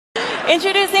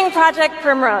Introducing Project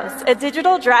Primrose, a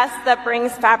digital dress that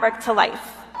brings fabric to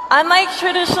life. Unlike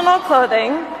traditional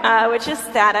clothing, which is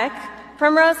static,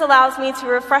 Primrose allows me to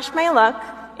refresh my look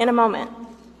in a moment. Wow.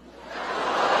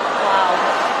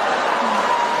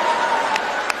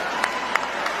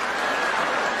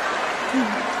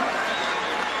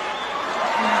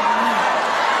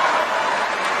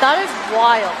 That is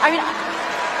wild. I mean,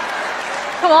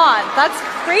 come on, that's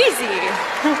crazy.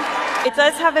 It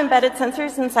does have embedded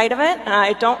sensors inside of it.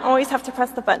 I don't always have to press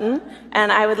the button,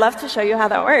 and I would love to show you how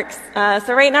that works.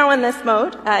 So right now in this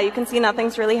mode, you can see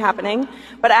nothing's really happening,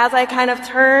 but as I kind of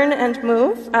turn and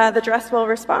move, the dress will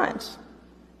respond.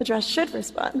 The dress should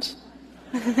respond.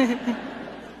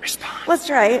 Respond. Let's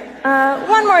try it.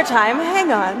 One more time.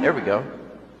 Hang on. There we go.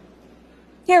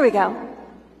 Here we go.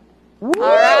 All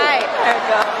right. There it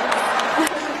goes.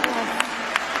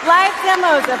 Live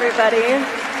demos,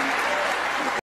 everybody.